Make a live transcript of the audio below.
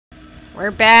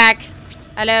We're back.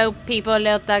 Hello, people,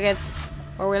 little thuggets.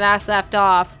 Where we last left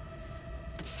off.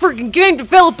 The freaking game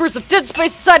developers of Dead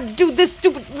Space decided to do this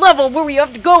stupid level where we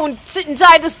have to go and sit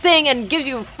inside this thing and it gives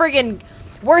you a friggin'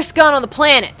 worst gun on the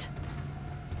planet.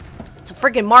 It's a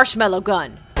freaking marshmallow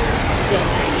gun.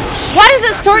 Dang it. Why does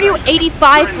it start you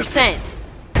 85%?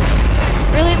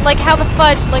 Really? Like, how the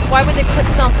fudge? Like, why would they put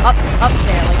some up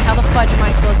there? Like, how the fudge am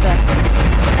I supposed to?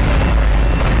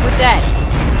 We're dead.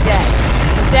 We're dead.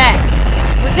 We're dead.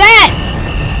 We're dead!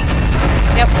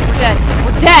 Yep, we're dead.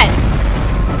 We're dead!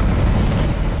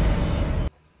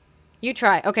 You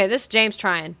try. Okay, this is James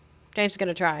trying. James is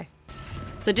gonna try.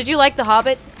 So, did you like The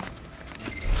Hobbit?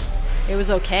 It was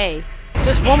okay.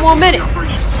 Just one more minute.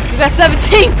 You got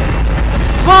 17!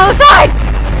 There's one on the side!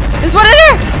 There's one in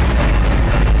there!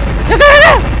 Look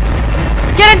at it!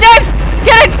 Get it, James!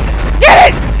 Get it! Get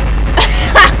it!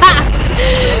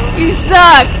 You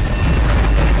suck!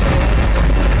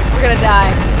 We're gonna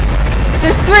die.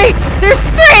 There's three! There's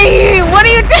three! What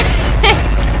are you doing?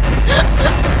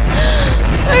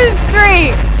 There's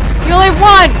three! You only have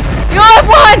one! You only have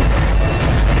one!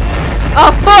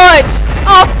 Oh, fudge!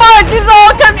 Oh, fudge!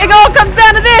 It all comes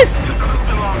down to this!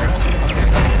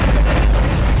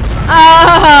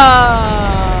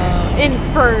 Ah,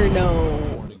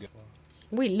 Inferno.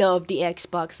 We love the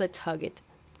Xbox. Let's hug it.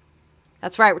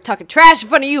 That's right, we're talking trash in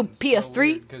front of you,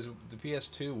 PS3. Because the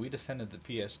PS2, we defended the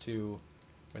PS2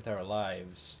 with our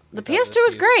lives. The PS2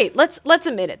 was great. Let's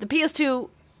admit it. The PS2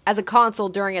 as a console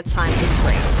during its time was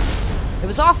great. It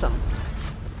was awesome.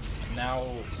 Now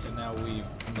we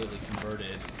completely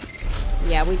converted.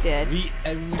 Yeah, we did.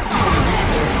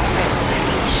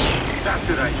 That's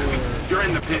it, you're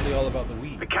in the pit. All about the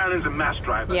Wii. The cannon's a mass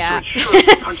driver. Yeah. So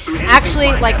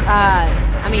actually, like,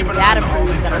 I mean, data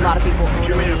proves that a lot of people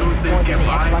own a Wii more than the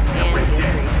Xbox and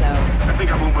PS3, so.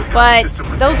 But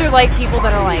those are like people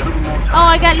that are like, oh,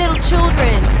 I got little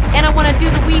children, and I want to do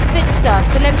the Wii Fit stuff,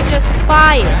 so let me just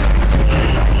buy it.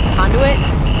 Conduit?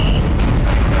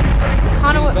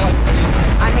 Conduit?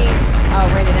 I mean, oh,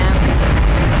 rated M.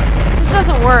 It just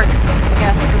doesn't work, I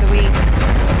guess, for the Wii.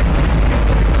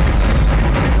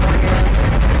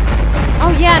 Oh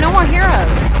yeah, no more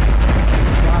heroes.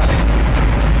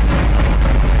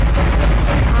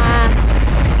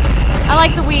 I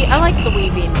like the Wii. I like the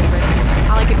Wii being different.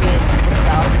 I like it being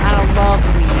itself. I don't love the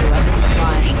Wii U. I think it's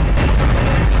fun.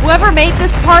 Whoever made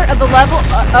this part of the level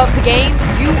of the game,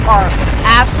 you are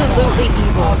absolutely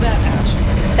evil.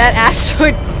 That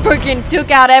asteroid freaking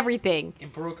took out everything.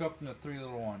 It broke up into 3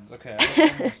 little ones. Okay, I was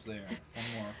almost there.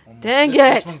 One more. Dang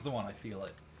it. This one's the one. I feel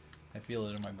it. I feel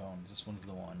it in my bones. This one's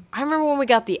the one. I remember when we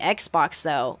got the Xbox,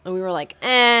 though, and we were like,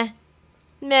 nah.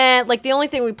 Like, the only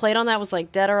thing we played on that was,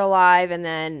 like, Dead or Alive and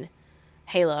then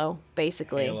Halo,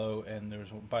 basically. Halo, and there was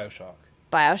Bioshock.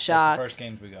 Bioshock. That's the first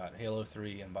games we got. Halo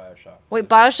 3 and Bioshock. Wait,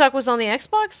 Bioshock was on the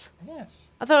Xbox? Yes.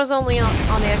 I thought it was only on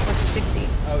the Xbox 360.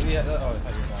 Oh, yeah. Oh, I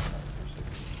thought you were talking about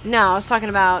 360. No, I was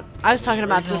talking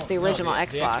about just the original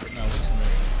Xbox.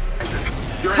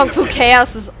 no, Kung Fu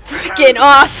Chaos is freaking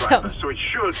awesome.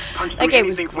 That game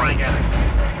was great.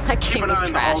 That game was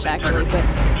trash, actually, but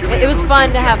it was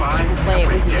fun to have people play it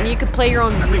with you. And you could play your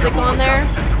own music on there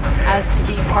as to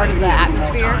be part of the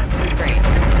atmosphere. It was great.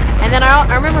 And then I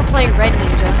remember playing Red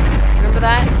Ninja. Remember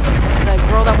that? The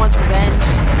girl that wants revenge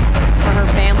for her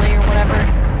family or whatever.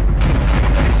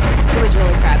 It was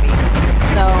really crappy.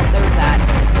 So, there was that.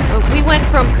 But we went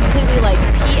from completely, like,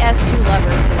 PS2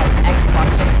 lovers to, like,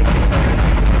 Xbox 360 lovers.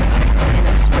 And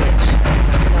a Switch.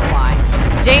 No lie.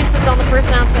 James is on the first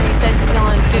announcement, he said he's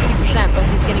on 50%, but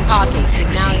he's getting cocky,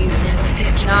 because now he's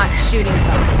not shooting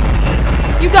some.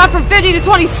 You got from 50 to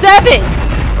 27!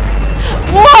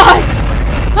 What?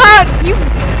 How? You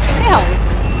failed.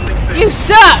 You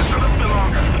suck!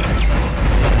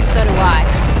 So do I.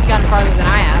 You've gotten farther than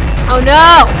I have. Oh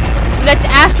no! Let the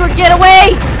asteroid get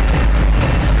away!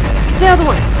 Get the other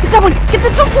one! Get that one! Get the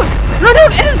top one! No, no,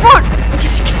 in the front!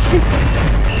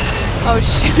 Oh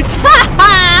shoot!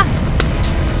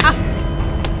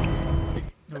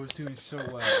 I was doing so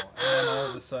well, and then all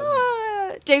of a sudden...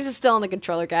 James is still on the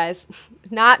controller, guys.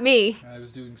 Not me. I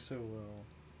was doing so well.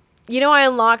 You know I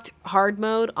unlocked hard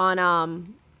mode on,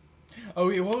 Oh,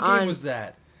 yeah, what game was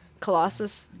that?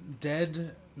 Colossus?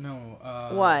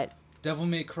 What? Devil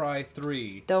May Cry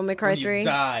 3. Devil May Cry 3? You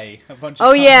die a bunch of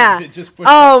Oh, times. yeah.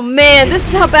 Oh, man, this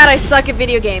is how bad I suck at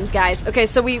video games, guys. Okay,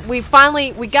 so we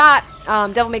got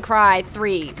Devil May Cry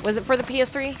 3. Was it for the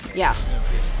PS3? Yeah.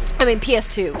 I mean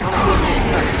PS2. On the PS2,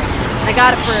 sorry. And I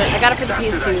got it for the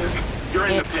PS2. You're in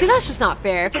the And, pit. see, that's just not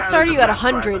fair. If it started you at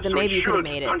 100, then maybe you could have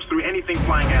made it. Punch through anything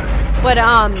flying at it. But,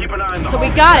 Keep an eye on the so we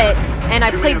hallway got ahead. it, and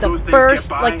I Too played many of the those things first,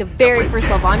 get by, like, the that very way first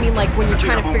dead. level. I mean, like, when you're I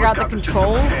think trying to I've figure out the overworked the system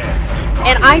controls. ahead.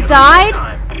 And I died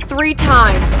 3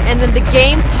 times, and then the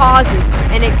game pauses,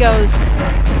 and it goes,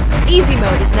 easy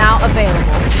mode is now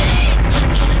available.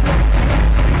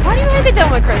 Why do you hate the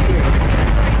Devil May Cry series?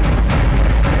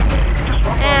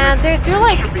 And they're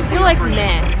like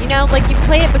meh, you know, like you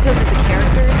play it because of the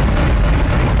characters.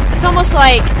 It's almost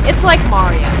like it's like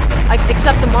Mario,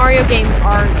 except the Mario games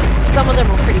aren't. Some of them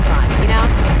are pretty fun, you know.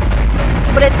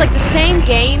 But it's like the same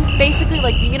game, basically,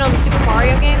 like you know the Super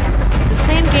Mario games, the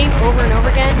same game over and over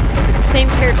again with the same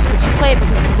characters, but you play it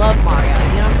because you love Mario.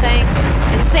 You know what I'm saying?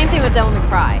 It's the same thing with Devil May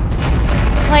Cry.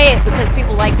 You play it because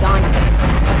people like Dante.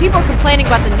 And people are complaining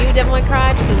about the new Devil May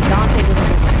Cry because Dante doesn't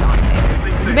look like Dante.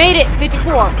 You made it!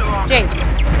 54! James,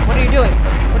 what are you doing?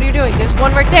 What are you doing? There's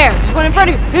one right there! There's one in front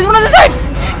of you! There's one on the side!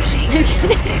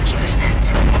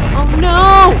 Oh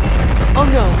no! Oh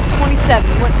no, 27.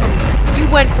 You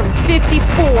went from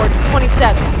 54 to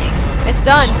 27. It's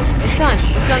done. It's done.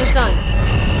 It's done. It's done.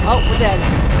 Oh, we're dead.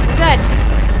 We're dead.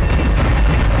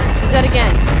 We're dead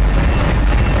again.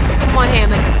 Come on,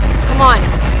 Hammond. Come on.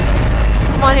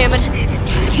 Come on, Hammond.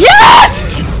 Yes!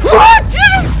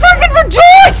 Freaking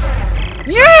rejoice!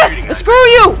 Yes! Screw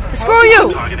you! Screw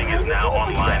you! Targeting is now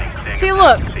online. See,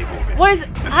 look. What is it?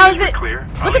 How is it?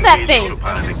 Look at that thing.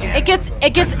 It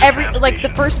gets every, like, the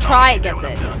first try it gets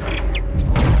it.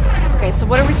 Okay, so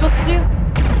what are we supposed to do?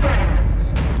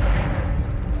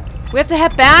 We have to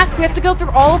head back? We have to go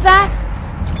through all of that?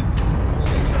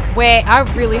 Wait, I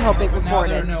really hope it Now there are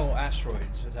recorded. no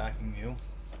asteroids attacking you.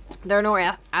 There are no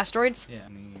asteroids? Yeah,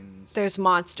 means There's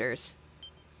monsters.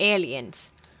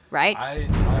 Aliens. Right? I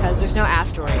Because there's no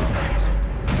asteroids.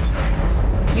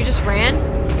 You just ran?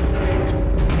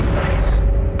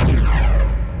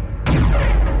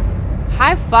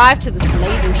 High five to this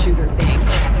laser shooter thing.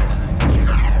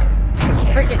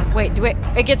 Freaking, wait,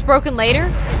 it gets broken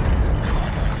later?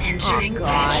 Oh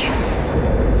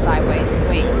god. Sideways,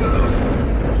 wait.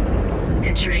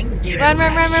 Run,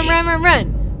 run, run, run, run, run,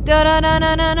 run. Da da da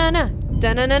da da da da.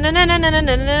 Da da da da da da da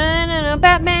da da.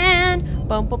 Batman.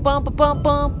 Bum bum bum bum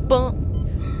bum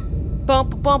bum. Bum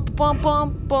bum bum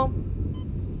bum bum.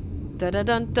 Da da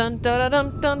dun dun da da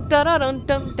dun dun da da dun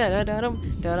dun da da dum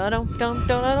da da dum dum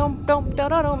da da dum dum da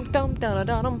da dum dum da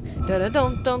da dum da da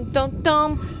dum dum dum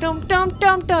dum dum dum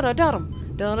dum da da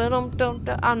dum da da dum dum.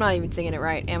 I'm not even singing it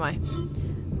right, am I?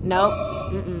 Nope.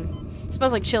 It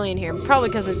smells like chili in here. Probably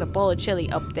because there's a bowl of chili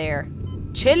up there.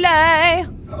 Chili!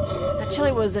 That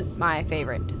chili wasn't my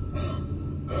favorite.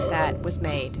 That was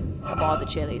made of all the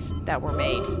chilies that were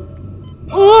made.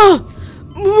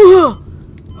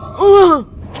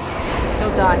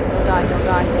 Don't die, don't die, don't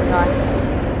die, don't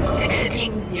die.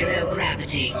 Exiting 0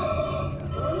 gravity.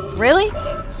 Really?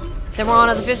 Then we're on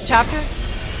to the 5th chapter?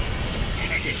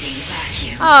 Exiting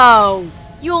vacuum. Oh,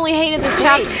 you only hated this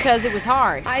chapter because it was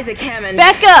hard. Isaac Hammond.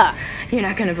 Becca! You're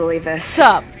not gonna believe this.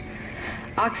 Sup?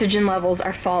 Oxygen levels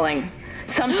are falling.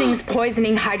 Something's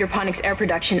poisoning hydroponics air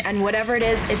production, and whatever it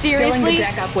is, it's Seriously? filling the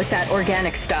deck up with that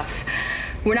organic stuff.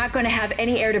 We're not going to have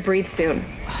any air to breathe soon.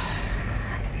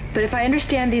 But if I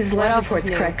understand these lab else is reports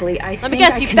new? correctly, I Let me think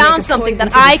guess, I you can found make a something poison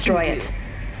that to I can destroy do. it.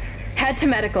 Head to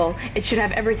medical. It should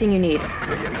have everything you need.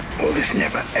 Will this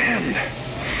never end?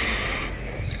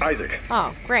 Isaac,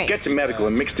 Oh, great. get to medical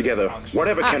and mix together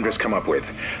whatever Kendra's come up with.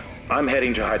 I'm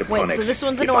heading to hydroponics. Wait, so this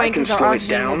one's If I annoying can 'cause our slow it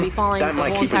oxygen will down, be falling that the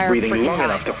might whole keep entire it breathing freaking long time.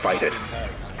 enough to fight it.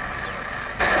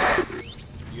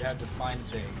 you have to find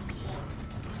things.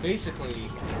 Basically, you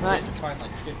What? have to find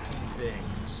like 15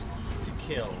 things to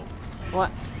kill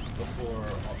What? before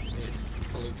it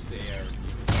pollutes the air.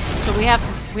 So we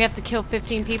have to kill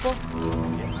 15 people?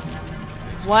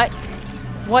 What?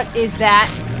 What is that?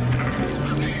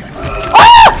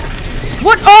 Ah!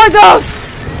 What are those?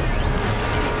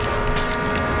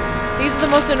 These are the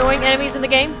most annoying enemies in the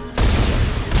game?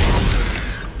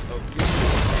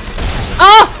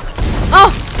 Oh!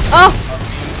 Oh! Oh!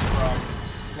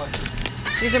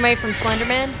 These are made from Slender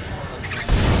Man?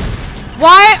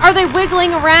 Why are they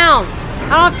wiggling around?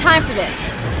 I don't have time for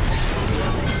this.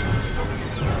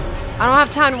 I don't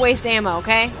have time to waste ammo,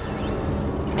 okay?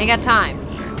 Ain't got time.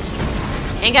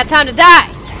 Ain't got time to die.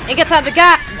 Ain't got time to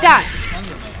die.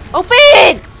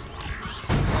 Open!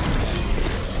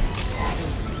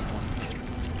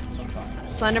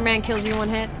 Slender Man kills you one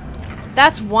hit.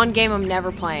 That's one game I'm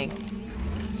never playing.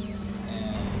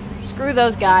 Screw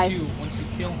those guys. Once you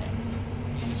kill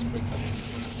him, he just breaks up.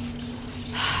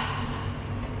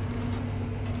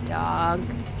 Dog.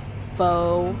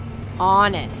 Bow.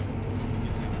 On it.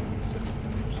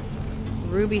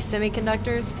 ruby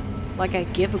semiconductors. Like I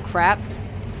give a crap.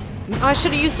 Oh, I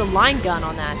should have used the line gun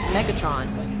on that. Megatron.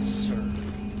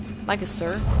 Like a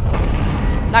sir.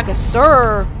 Like a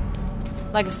sir.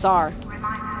 Like a sar.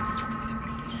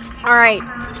 Alright.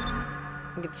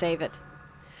 We can save it.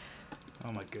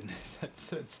 Oh my goodness. That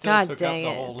still God took dang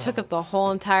up the it. whole It took level. up the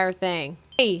whole entire thing.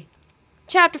 Hey.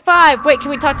 Chapter 5. Wait, can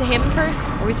we talk to him first?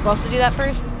 Are we supposed to do that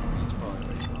first? He's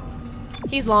probably,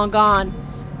 He's long gone.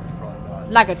 he probably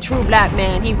died. Like a true black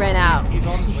man, he ran out. He's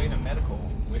on his way to medical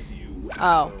with you.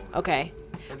 Oh, So- okay.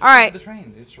 Or just Alright. take The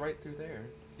train. It's right through there.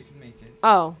 You can make it.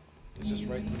 Oh, It's just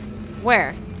right through there.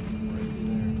 where? Right through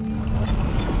there.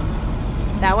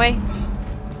 That way?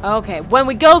 Okay, when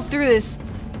we go through this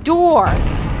door,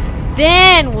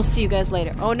 then we'll see you guys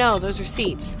later. Oh no, those are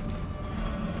seats.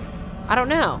 I don't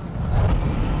know.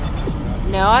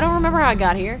 No, I don't remember how I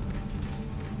got here.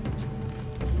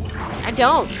 I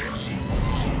don't.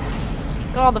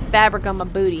 Got all the fabric on my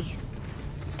booty.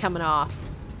 It's coming off.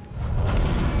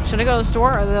 Should I go to the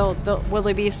store, or will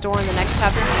there be a store in the next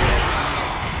chapter?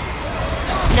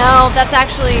 No, that's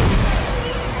actually...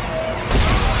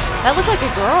 That looked like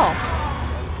a girl.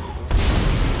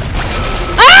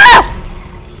 Ah!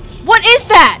 What is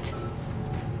that?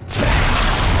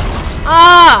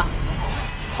 Ah!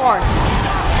 Of course.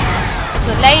 It's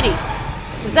a lady.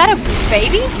 Was that a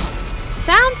baby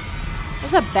sound?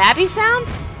 Was that a babby sound?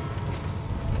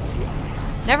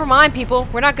 Never mind, people.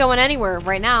 We're not going anywhere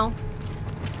right now.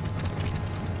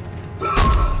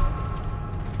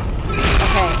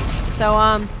 Okay, so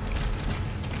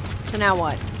now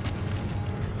what?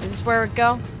 Is this where we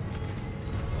go?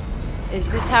 Is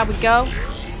this how we go?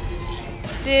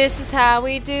 This is how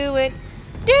we do it.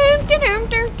 Doom, doom, doom,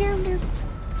 doom, doom, doom.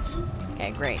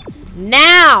 Okay, great.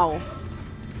 Now!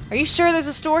 Are you sure there's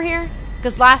a store here?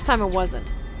 Because last time it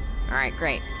wasn't. Alright,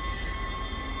 great.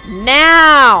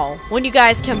 Now, when you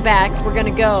guys come back, we're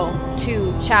gonna go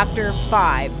to chapter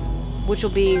 5, which will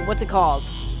be, what's it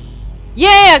called?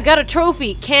 Yeah, got a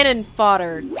trophy! Cannon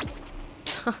fodder.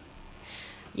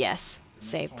 Yes,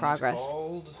 save progress.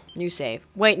 New save.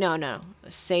 Wait, no.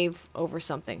 Save over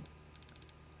something.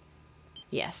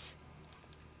 Yes.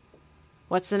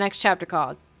 What's the next chapter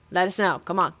called? Let us know.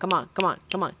 Come on.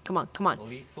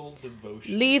 Lethal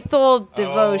Devotion. Lethal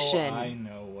Devotion. Oh, I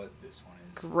know what this one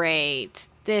is. Great.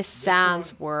 This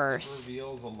sounds worse.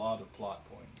 Reveals a lot of plot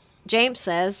points. James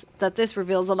says that this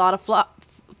reveals a lot of plot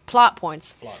points. Plot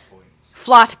points.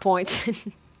 Flot points.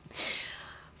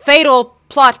 Fatal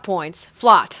plot points.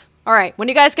 Flot. Alright, when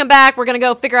you guys come back, we're gonna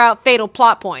go figure out fatal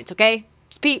plot points, okay?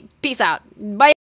 Peace out. Bye.